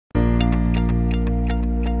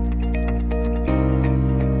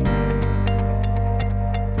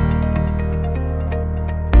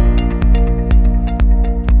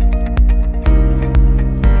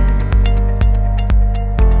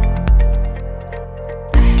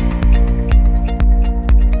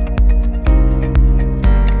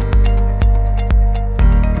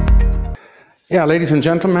Yeah, ladies and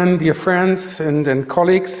gentlemen, dear friends and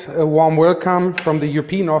colleagues, a warm welcome from the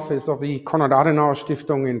European office of the Konrad Adenauer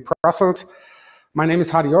Stiftung in Brussels. My name is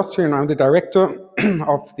Ostry and I'm the director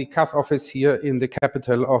of the CAS office here in the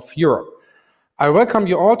capital of Europe. I welcome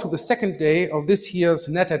you all to the second day of this year's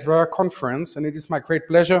Net at Work conference, and it is my great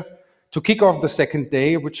pleasure to kick off the second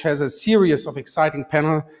day, which has a series of exciting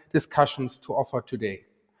panel discussions to offer today.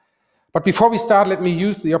 But before we start, let me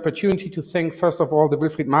use the opportunity to thank, first of all, the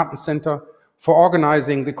Wilfried Martens Center for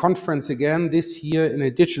organizing the conference again this year in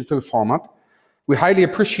a digital format. We highly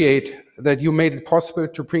appreciate that you made it possible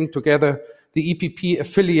to bring together the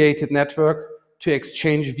EPP-affiliated network to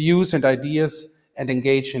exchange views and ideas and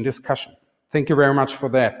engage in discussion. Thank you very much for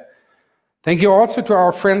that. Thank you also to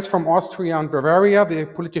our friends from Austria and Bavaria, the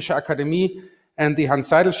Politische Akademie and the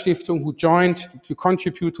Hans-Seidel-Stiftung, who joined to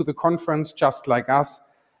contribute to the conference just like us.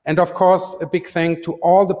 And of course, a big thank to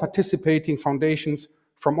all the participating foundations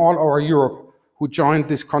from all over Europe who joined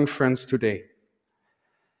this conference today.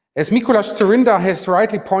 As Mikuláš Dzurinda has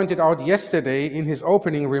rightly pointed out yesterday in his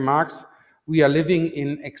opening remarks, we are living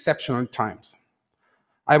in exceptional times.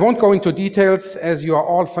 I won't go into details as you are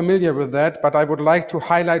all familiar with that, but I would like to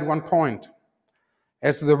highlight one point.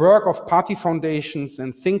 As the work of party foundations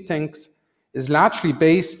and think tanks is largely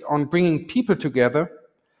based on bringing people together,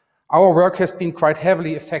 our work has been quite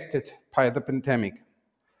heavily affected by the pandemic.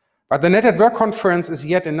 But the Net at Work conference is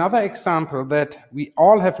yet another example that we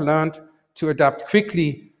all have learned to adapt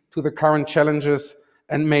quickly to the current challenges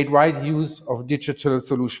and made wide use of digital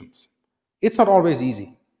solutions. It's not always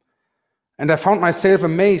easy. And I found myself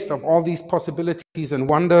amazed of all these possibilities and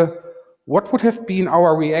wonder what would have been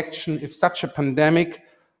our reaction if such a pandemic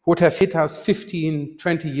would have hit us 15,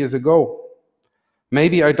 20 years ago.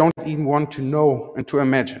 Maybe I don't even want to know and to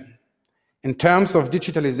imagine. In terms of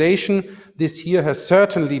digitalization, this year has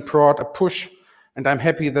certainly brought a push, and I'm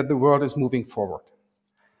happy that the world is moving forward.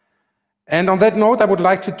 And on that note, I would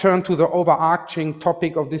like to turn to the overarching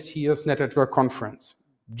topic of this year's Net at Work conference: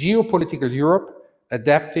 geopolitical Europe,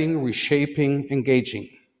 adapting, reshaping, engaging.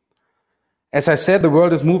 As I said, the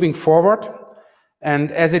world is moving forward, and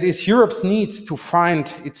as it is Europe's needs to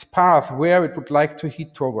find its path where it would like to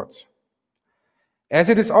head towards. As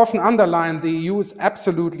it is often underlined, the EU is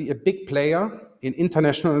absolutely a big player in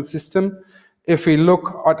international system if we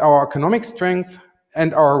look at our economic strength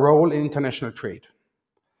and our role in international trade.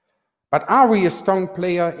 But are we a strong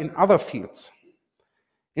player in other fields?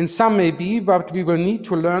 In some may be, but we will need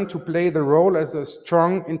to learn to play the role as a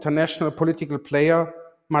strong international political player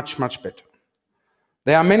much, much better.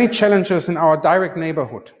 There are many challenges in our direct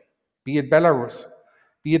neighborhood, be it Belarus,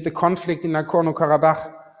 be it the conflict in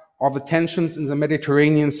Nagorno-Karabakh, or the tensions in the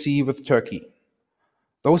Mediterranean Sea with Turkey.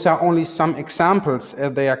 Those are only some examples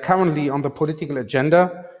as they are currently on the political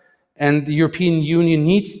agenda, and the European Union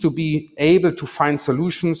needs to be able to find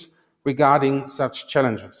solutions regarding such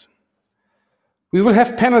challenges. We will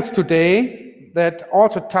have panels today that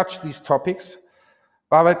also touch these topics,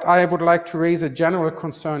 but I would like to raise a general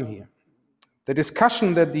concern here. The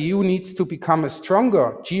discussion that the EU needs to become a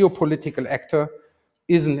stronger geopolitical actor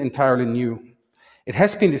isn't entirely new. It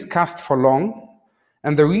has been discussed for long,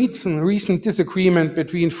 and the recent disagreement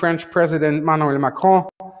between French President Emmanuel Macron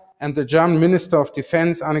and the German Minister of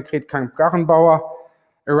Defense Annegret Kramp-Karrenbauer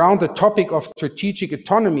around the topic of strategic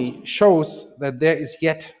autonomy shows that there is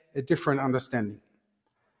yet a different understanding.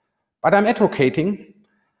 But I'm advocating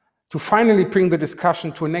to finally bring the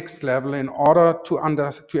discussion to a next level in order to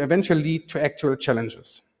eventually lead to actual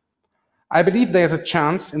challenges. I believe there is a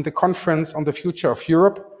chance in the conference on the future of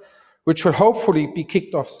Europe, which will hopefully be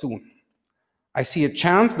kicked off soon. I see a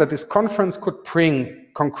chance that this conference could bring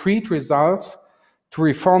concrete results to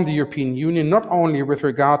reform the European Union, not only with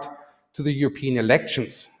regard to the European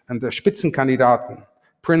elections and the Spitzenkandidaten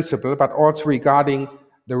principle, but also regarding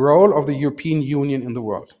the role of the European Union in the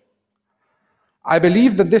world. I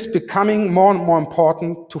believe that this is becoming more and more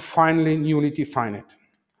important to finally newly define it.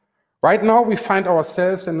 Right now, we find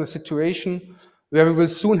ourselves in a situation where we will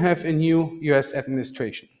soon have a new US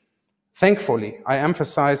administration. Thankfully, I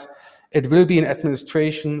emphasize, it will be an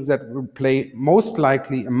administration that will play most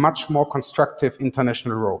likely a much more constructive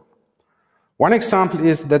international role. One example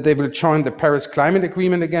is that they will join the Paris Climate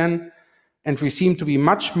Agreement again, and we seem to be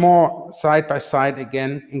much more side by side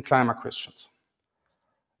again in climate questions.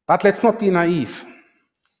 But let's not be naive.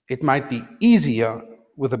 It might be easier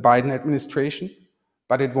with the Biden administration,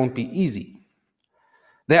 but it won't be easy.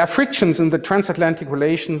 There are frictions in the transatlantic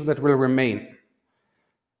relations that will remain.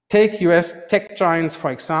 Take US tech giants,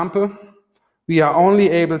 for example. We are only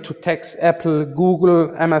able to tax Apple,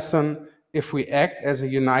 Google, Amazon if we act as a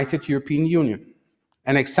united European Union.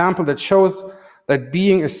 An example that shows that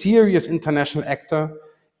being a serious international actor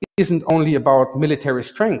isn't only about military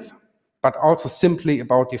strength, but also simply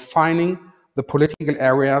about defining the political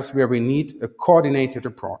areas where we need a coordinated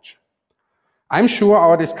approach. I'm sure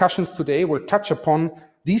our discussions today will touch upon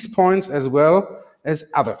these points as well as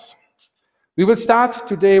others. We will start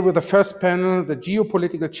today with the first panel, the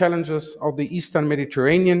geopolitical challenges of the Eastern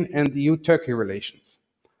Mediterranean and the EU-Turkey relations.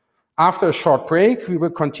 After a short break, we will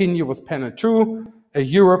continue with panel 2, a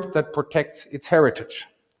Europe that protects its heritage.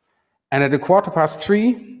 And at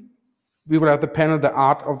 3:15, we will have the panel, The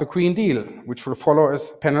Art of the Green Deal, which will follow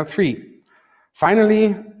as panel 3.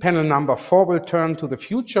 Finally, panel number 4 will turn to the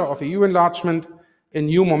future of EU enlargement, a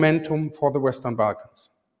new momentum for the Western Balkans.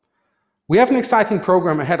 We have an exciting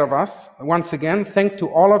program ahead of us. Once again, thank to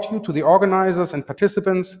all of you, to the organizers and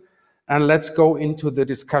participants, and let's go into the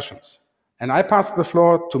discussions. And I pass the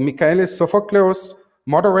floor to Michaelis Sophokleos,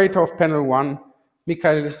 moderator of panel 1.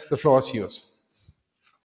 Michaelis, the floor is yours.